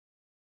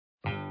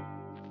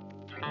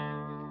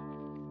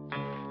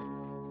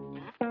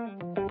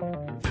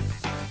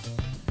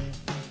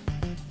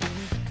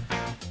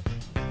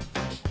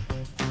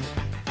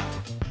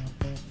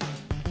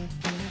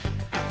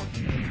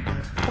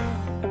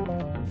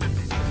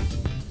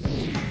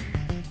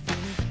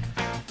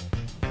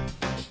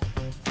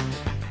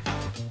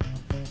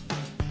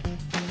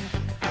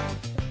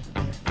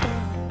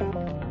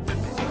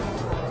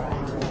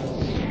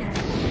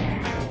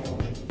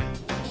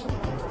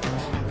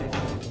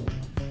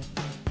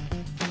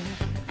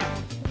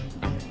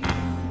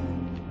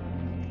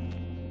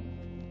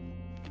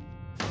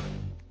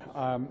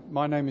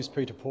My name is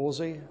Peter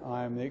Pawsey.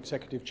 I am the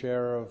Executive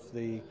Chair of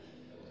the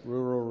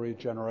Rural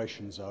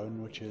Regeneration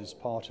Zone, which is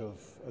part of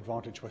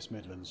Advantage West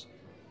Midlands.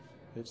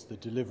 It's the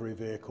delivery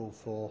vehicle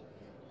for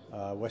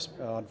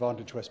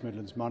Advantage West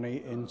Midlands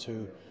money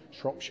into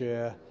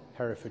Shropshire,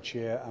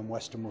 Herefordshire and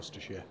Western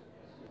Worstershire.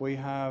 We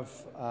have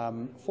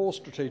 4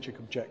 strategic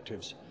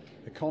objectives: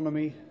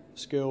 economy,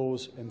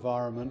 skills,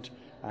 environment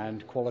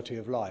and quality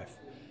of life.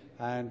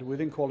 And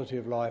within quality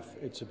of life,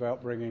 it's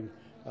about bringing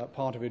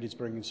part of it is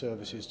bringing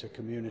services to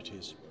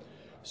communities.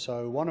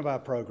 So one of our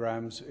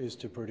programs is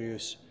to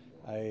produce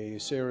a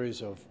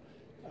series of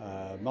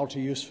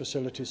multi-use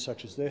facilities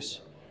such as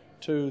this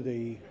to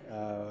the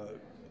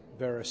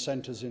various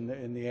centres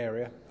in the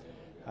area,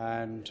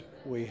 and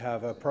we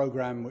have a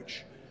program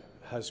which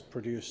has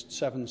produced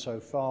 7 so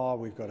far.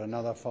 We've got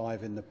another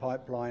 5 in the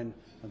pipeline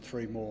and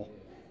 3 more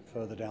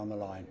further down the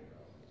line.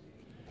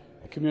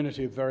 The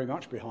community are very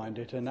much behind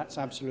it, and that's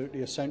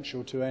absolutely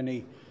essential to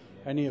any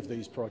of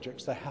these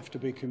projects. They have to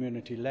be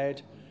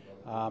community-led.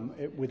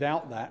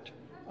 Without that,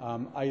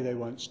 A, they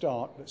won't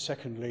start, but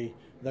secondly,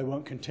 they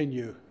won't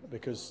continue,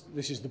 because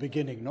this is the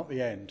beginning, not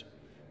the end,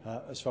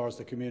 as far as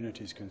the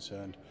community is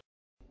concerned.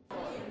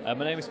 My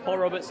name is Paul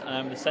Roberts and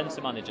I'm the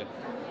Centre Manager.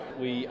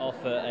 We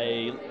offer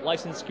a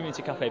licensed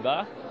community cafe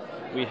bar.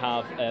 We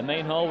have a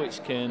main hall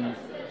which can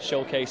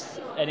showcase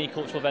any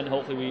cultural event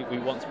hopefully we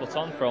want to put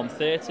on, from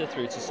theatre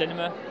through to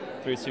cinema,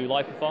 through to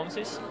live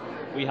performances.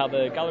 We have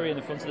a gallery in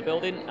the front of the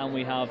building and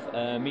we have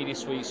media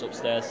suites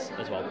upstairs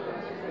as well.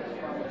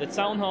 The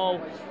town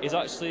hall is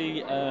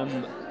actually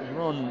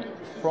run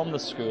from the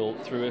school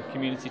through a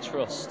community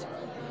trust.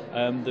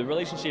 The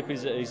relationship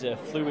is a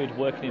fluid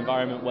working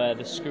environment where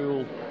the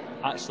school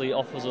actually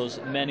offers us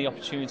many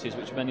opportunities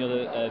which many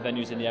other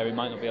venues in the area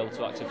might not be able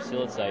to actually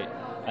facilitate,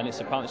 and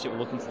it's a partnership we're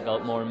looking to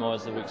develop more and more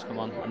as the weeks come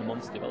on and the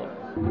months develop.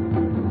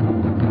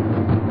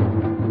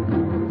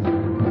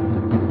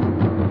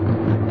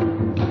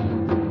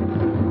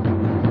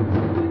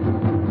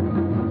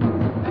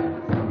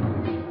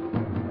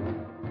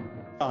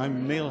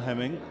 I'm Neil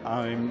Hemming.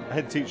 I'm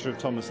head teacher of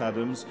Thomas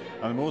Adams,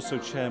 and I'm also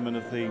chairman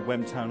of the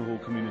Wem Town Hall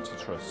Community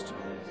Trust.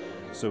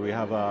 So we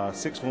have our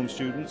 6th form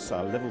students,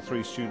 our level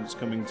 3 students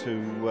coming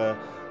to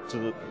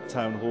the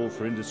town hall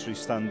for industry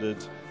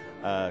standard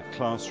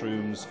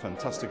classrooms,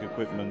 fantastic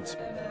equipment,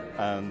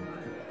 and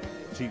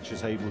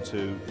teachers able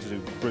to do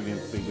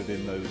brilliantly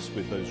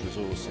with those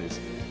resources.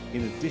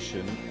 In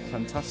addition,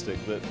 fantastic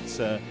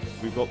that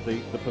we've got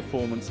the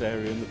performance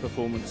area and the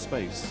performance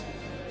space.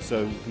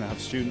 So we can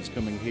have students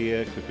coming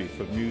here, could be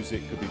for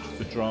music, could be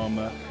for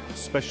drama,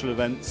 special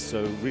events.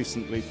 So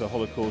recently for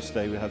Holocaust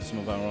Day we had some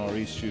of our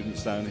RE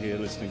students down here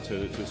listening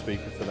to a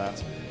speaker for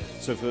that.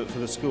 So for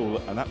the school,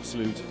 an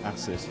absolute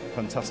asset,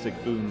 fantastic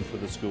boon for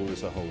the school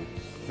as a whole.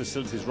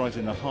 Facilities right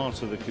in the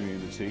heart of the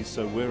community,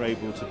 so we're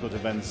able to put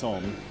events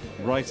on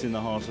right in the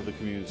heart of the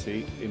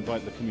community,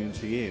 invite the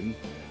community in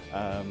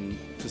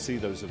to see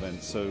those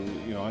events. So,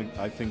 you know,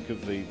 I think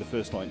of the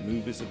First Light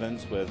Movies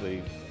event where the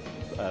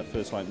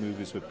First Light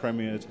Movies were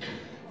premiered.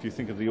 If you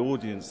think of the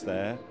audience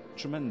there,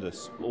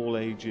 tremendous, all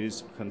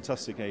ages,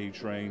 fantastic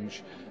age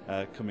range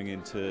coming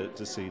in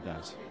to see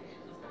that.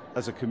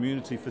 As a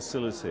community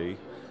facility,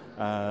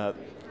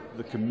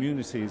 the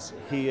community is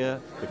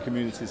here, the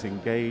community is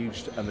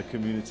engaged, and the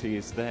community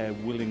is there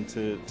willing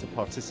to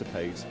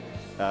participate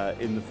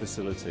in the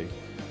facility.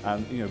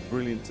 And, you know,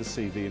 brilliant to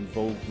see the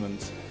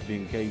involvement, the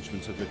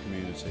engagement of the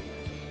community.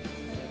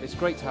 It's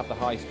great to have the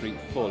high street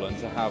full and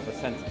to have a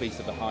centrepiece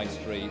of the high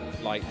street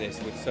like this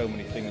with so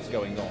many things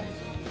going on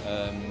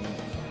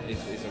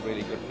is a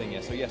really good thing.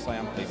 Yeah. So yes, I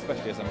am pleased,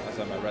 especially as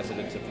I'm a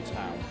resident of the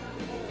town.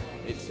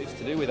 It's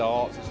to do with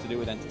arts, it's to do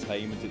with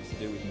entertainment, it's to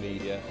do with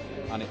media,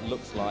 and it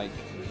looks like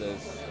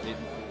it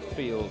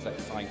feels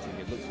exciting,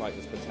 it looks like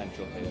there's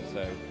potential here.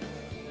 So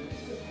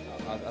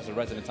as a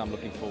resident, I'm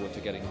looking forward to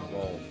getting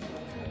involved.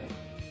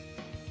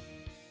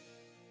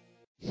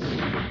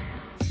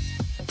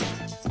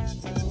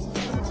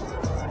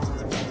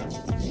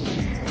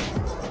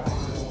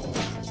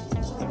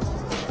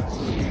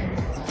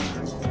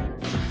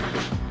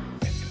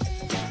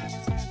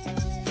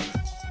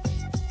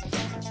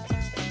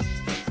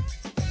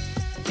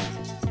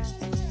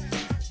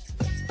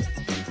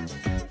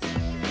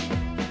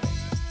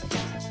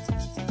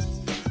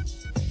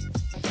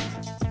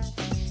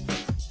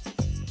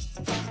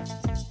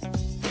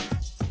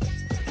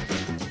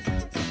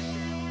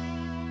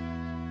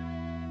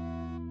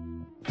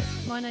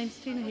 My name's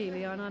Tina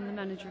Healy and I'm the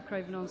manager of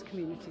Craven Arms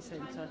Community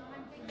Centre.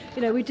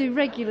 You know, we do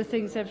regular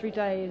things every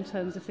day in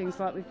terms of things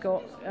like we've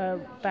got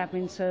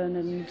badminton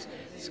and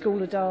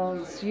school of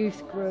dance,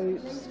 youth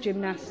groups,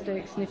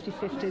 gymnastics, nifty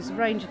 50s, a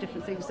range of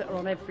different things that are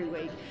on every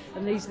week,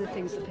 and these are the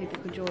things that people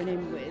can join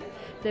in with.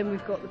 Then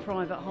we've got the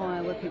private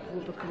hire where people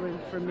will book a room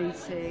for a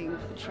meeting,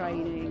 for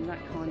training, that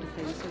kind of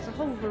thing. So there's a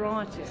whole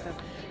variety of stuff.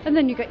 And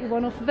then you get your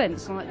one-off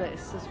events like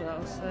this as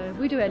well. So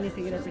we do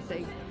anything and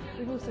everything.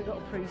 We've also got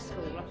a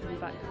preschool up in the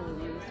back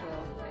corner as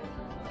well.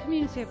 The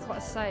community have quite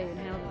a say in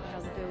how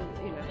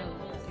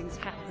things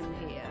happen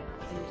here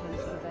in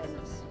terms of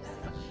events.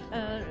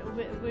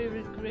 We're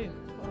a group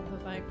of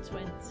about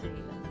 20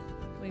 and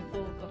we've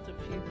all got a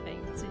few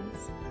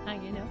paintings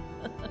hanging up.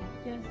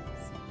 Yes,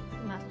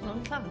 and that's a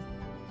long time.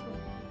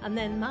 And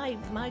then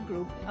my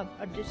group are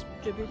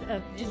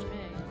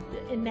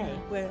in May.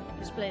 We're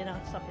displaying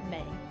our stuff in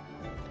May.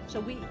 So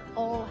we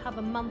all have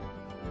a month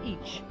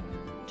each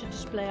to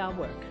display our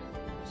work.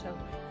 So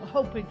we're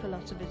hoping for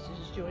lots of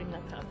visitors during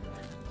that time.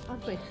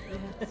 Aren't we?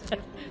 Yeah,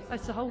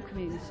 it's the whole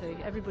community,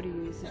 everybody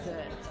uses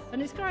it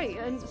and it's great.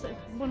 And so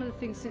one of the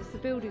things, since the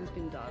building's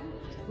been done,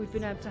 we've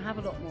been able to have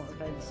a lot more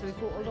events, so we've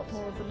brought a lot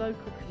more of the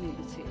local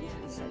community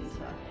into the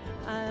centre,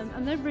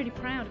 and they're really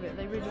proud of it,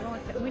 they really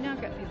like it. And we now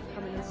get people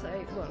come in and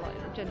say, well, like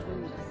a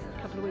gentleman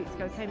a couple of weeks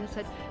ago came and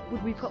said,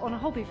 would we put on a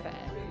hobby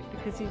fair,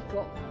 because he's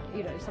got,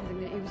 you know,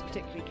 something that he was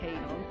particularly keen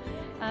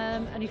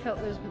on, and he felt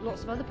there was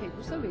lots of other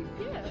people, so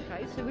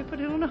we're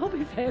putting on a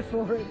hobby fair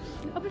for him,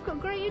 and we've got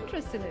great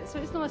interest in it. So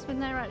it's nice when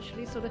they're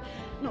actually sort of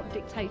not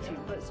dictating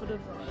but sort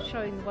of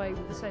showing the way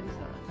with the centre.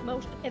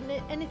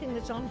 Anything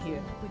that's on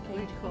here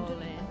we call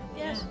in.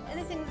 Yes,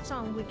 anything that's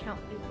on we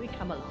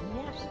come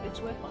along. Yes,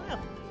 it's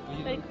worthwhile.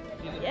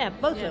 Yeah,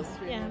 both of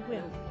them. Yeah, we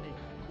are.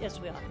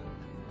 Yes, we are.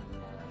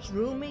 It's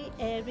roomy,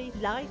 airy,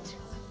 light,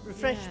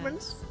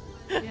 refreshments.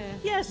 Yeah.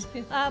 Yes.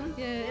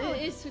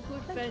 It's a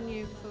good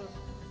venue for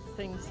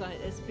things like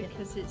this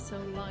because it's so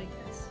light.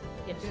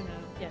 Yes. You know.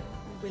 Yeah.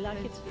 We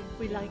like it.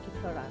 We like it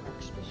for our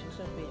exhibitions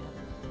that we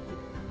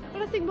have.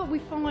 Well, I think what we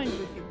find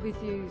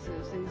with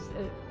users is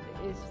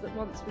that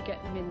once we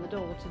get them in the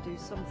door to do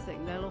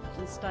something, they'll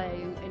often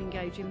stay and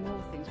engage in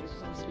more things, which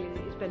is obviously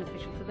is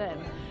beneficial for them.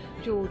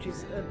 George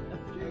is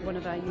one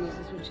of our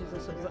users, which is a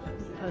sort of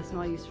a person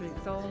I use for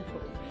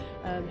example.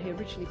 He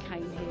originally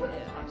came here,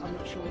 I'm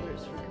not sure whether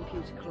it's for a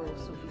computer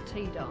course or for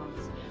tea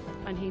dance,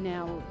 and he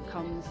now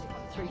comes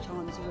 3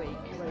 times a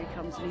week, where he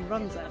comes and he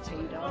runs our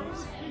tea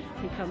dance.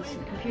 He comes to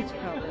the computer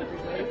club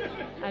every week,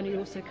 and he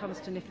also comes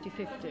to Nifty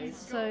 50s.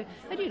 So,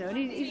 and you know, and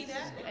he's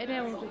an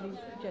elderly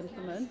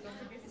gentleman,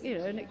 you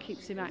know, and it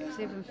keeps him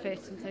active and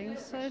fit and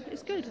things. So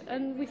it's good,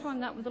 and we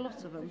find that with a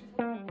lot of them.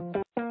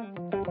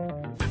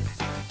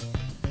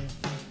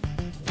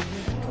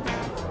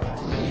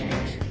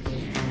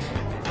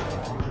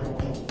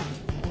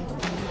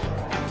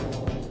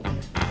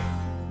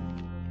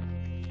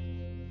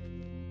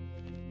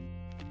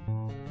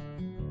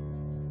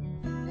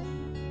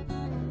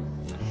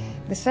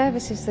 The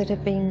services that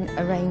have been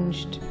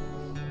arranged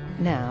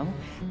now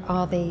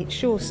are the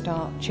Sure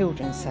Start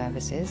Children's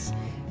Services,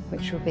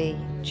 which will be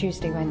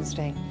Tuesday,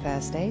 Wednesday,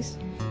 Thursdays,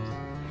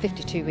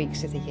 52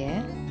 weeks of the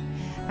year,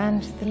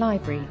 and the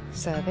library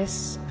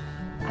service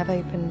have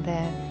opened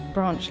their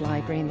branch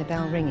library in the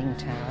bell ringing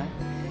tower,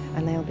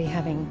 and they'll be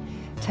having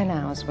 10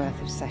 hours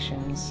worth of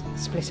sessions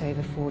split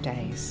over 4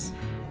 days.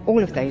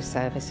 All of those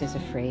services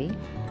are free.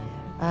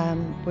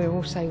 We're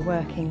also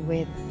working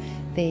with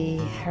the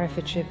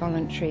Herefordshire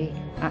Voluntary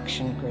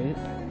Action Group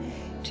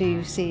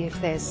to see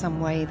if there's some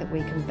way that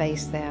we can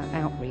base their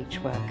outreach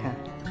worker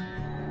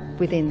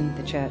within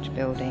the church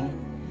building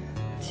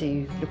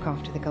to look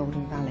after the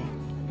Golden Valley.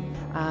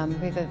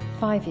 We have a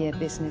 5-year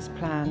business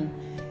plan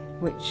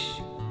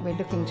which we're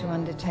looking to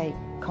undertake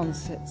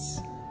concerts,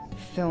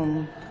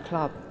 film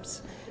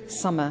clubs,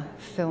 summer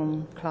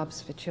film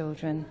clubs for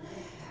children,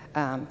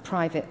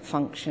 private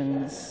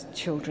functions,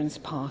 children's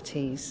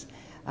parties,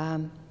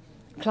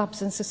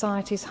 clubs and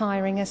societies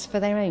hiring us for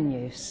their own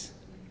use.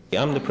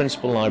 I'm the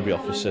Principal Library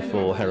Officer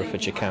for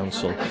Herefordshire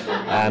Council,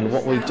 and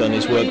what we've done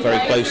is work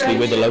very closely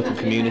with the local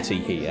community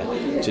here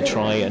to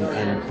try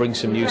and bring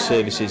some new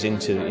services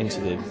into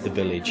the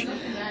village.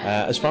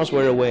 As far as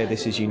we're aware,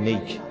 this is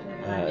unique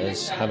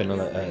as having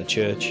a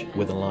church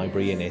with a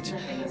library in it,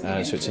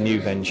 so it's a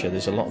new venture.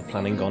 There's a lot of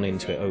planning gone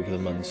into it over the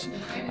months,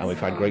 and we've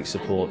had great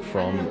support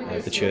from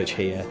the church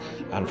here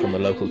and from the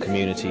local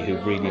community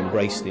who've really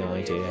embraced the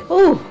idea.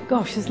 Oh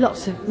gosh, there's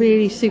lots of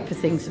really super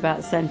things about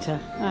the centre.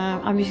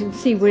 As you can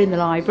see, we're in the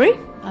library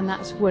and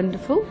that's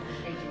wonderful.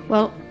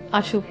 Well,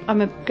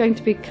 I'm going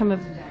to become a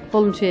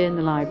volunteer in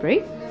the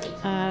library.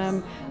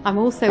 I'm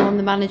also on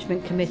the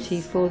management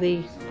committee for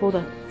the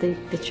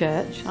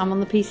church. I'm on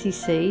the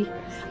PCC.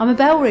 I'm a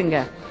bell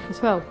ringer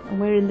as well, and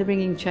we're in the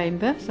ringing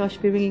chamber, so I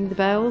should be ringing the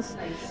bells.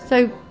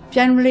 So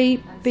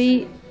generally,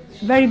 be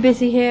very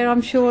busy here.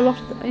 I'm sure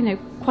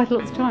quite a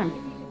lot of time.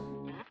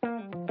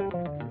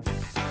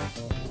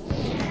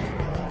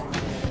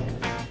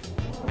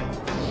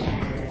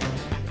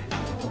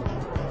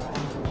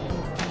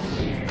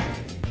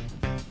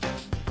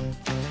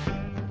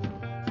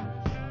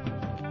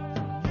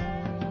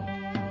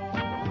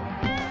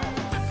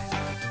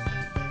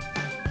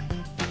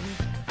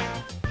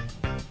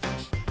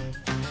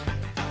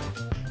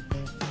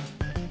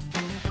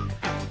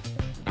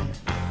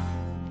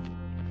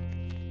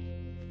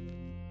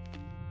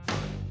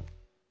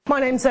 My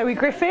name's Zoe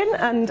Griffin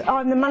and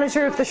I'm the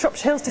manager of the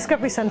Shropshire Hills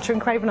Discovery Centre in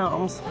Craven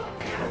Arms.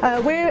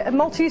 We're a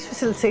multi-use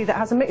facility that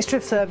has a mixture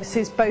of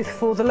services both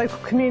for the local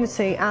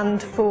community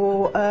and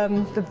for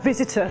the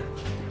visitor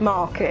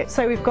market.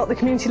 So we've got the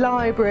community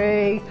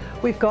library,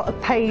 we've got a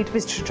paid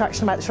visitor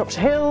attraction about the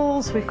Shropshire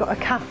Hills, we've got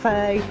a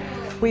cafe,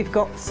 we've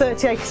got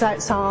 30 acres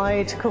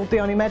outside called the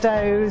Onny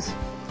Meadows,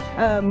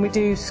 we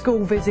do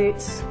school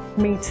visits,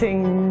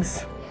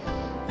 meetings.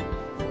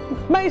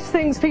 Most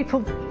things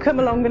people come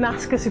along and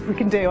ask us if we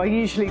can do, I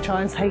usually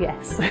try and say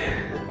yes.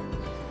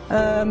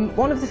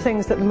 One of the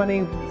things that the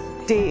money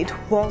did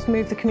was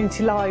move the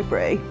community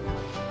library,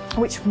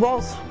 which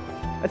was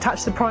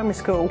attached to the primary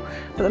school,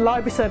 but the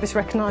library service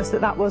recognised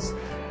that that was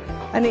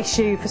an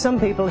issue for some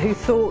people who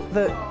thought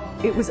that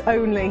it was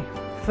only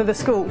for the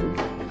school.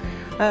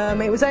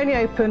 It was only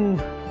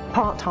open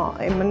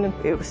part-time and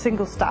it was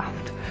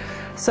single-staffed.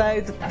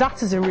 So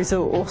that as a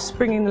resource,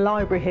 bringing the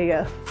library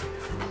here,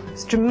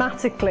 it's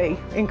dramatically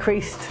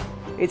increased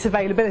its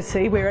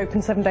availability. We're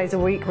open 7 days a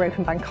week, we're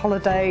open bank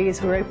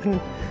holidays, we're open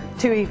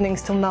 2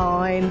 evenings till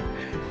 9,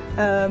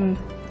 and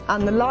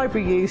the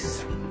library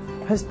use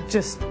has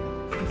just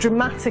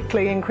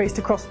dramatically increased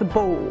across the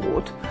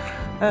board,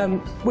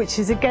 which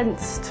is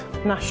against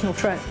national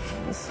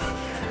trends.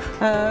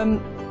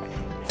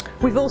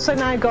 We've also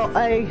now got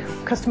a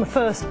customer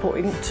first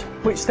point,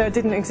 which there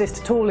didn't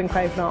exist at all in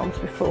Craven Arms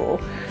before.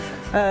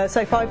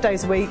 So 5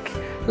 days a week,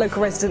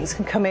 local residents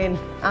can come in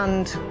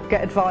and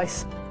get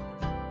advice.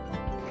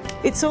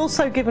 It's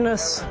also given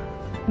us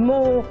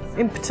more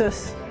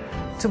impetus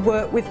to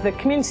work with the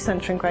community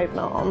centre in Craven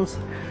Arms.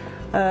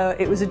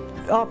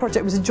 Our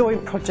project was a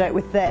joint project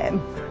with them.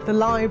 The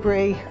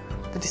library,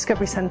 the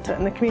Discovery Centre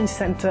and the community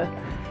centre,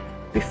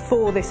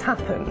 before this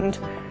happened,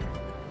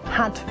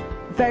 had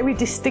very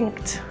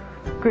distinct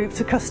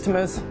groups of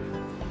customers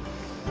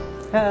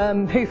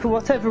who for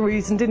whatever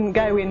reason didn't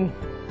go in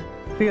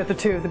the other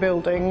 2 of the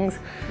buildings,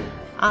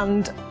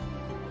 and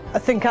I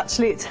think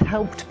actually it's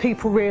helped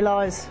people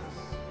realise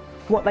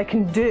what they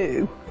can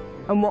do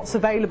and what's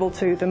available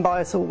to them by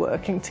us all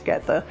working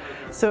together.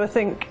 So I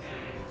think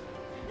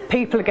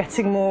people are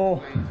getting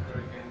more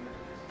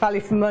value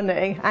for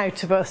money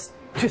out of us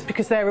just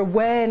because their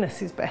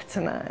awareness is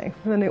better now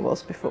than it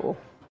was before.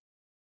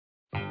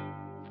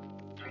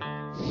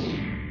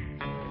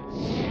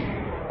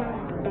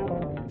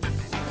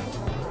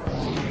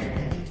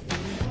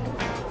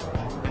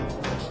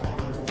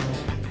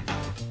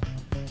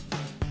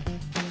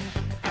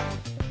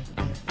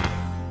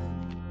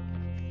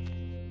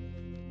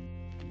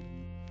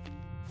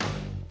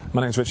 My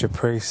name is Richard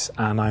Priest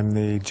and I'm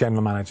the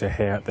General Manager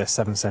here at the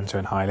Severn Centre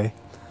in Highley.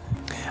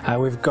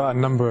 We've got a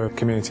number of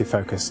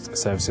community-focused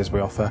services we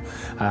offer.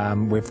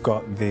 We've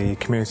got the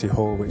community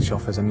hall, which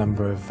offers a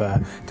number of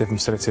different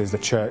facilities. The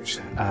church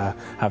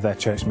have their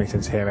church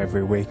meetings here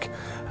every week,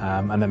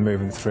 and then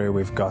moving through,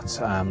 we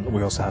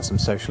also have some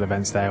social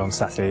events there on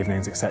Saturday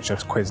evenings, etc.,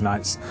 quiz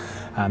nights.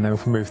 And then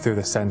if we move through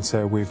the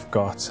centre, we've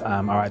got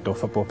our outdoor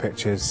football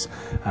pitches,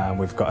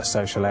 we've got a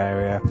social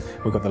area,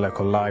 we've got the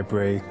local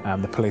library,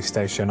 the police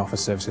station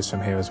offers services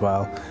from here as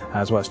well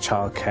as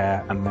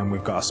childcare, and then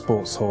we've got a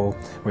sports hall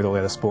with all the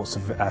other sports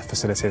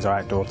facilities, our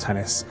outdoor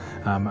tennis,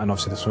 and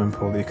obviously the swimming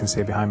pool that you can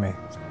see behind me.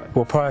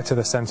 Well, prior to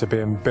the centre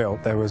being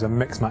built, there was a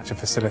mixed match of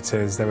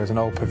facilities. There was an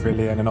old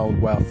pavilion, an old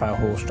welfare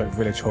hall, stroke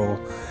village hall,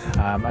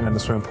 and then the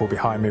swimming pool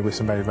behind me with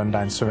some very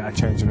rundown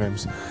changing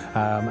rooms.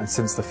 And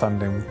since the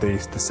funding, the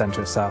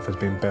centre itself has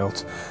been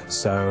built.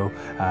 So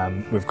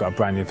we've got a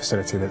brand new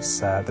facility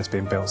that's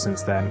been built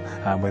since then,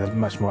 with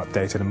much more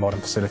updated and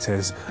modern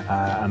facilities.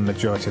 And the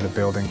majority of the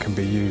building can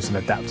be used and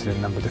adapted in a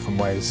number of different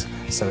ways.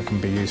 So it can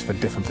be used for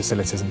different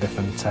facilities and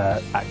different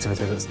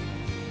activities.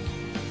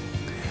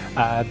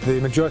 The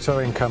majority of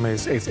our income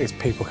is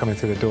people coming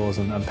through the doors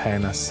and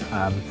paying us.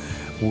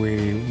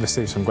 We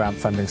receive some grant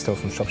funding still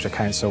from Shropshire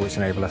Council, which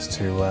enable us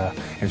to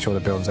ensure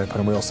the building's open,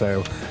 and we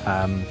also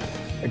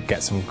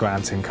get some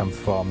grant income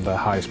from the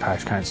Highest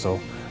Parish Council,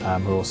 who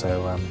are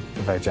also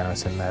very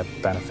generous in their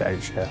benefit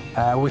each year.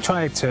 We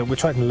try to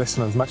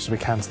listen as much as we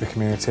can to the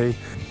community.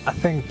 I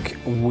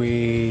think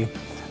the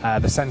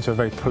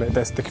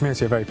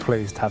community are very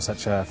pleased to have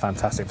such a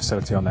fantastic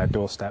facility on their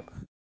doorstep.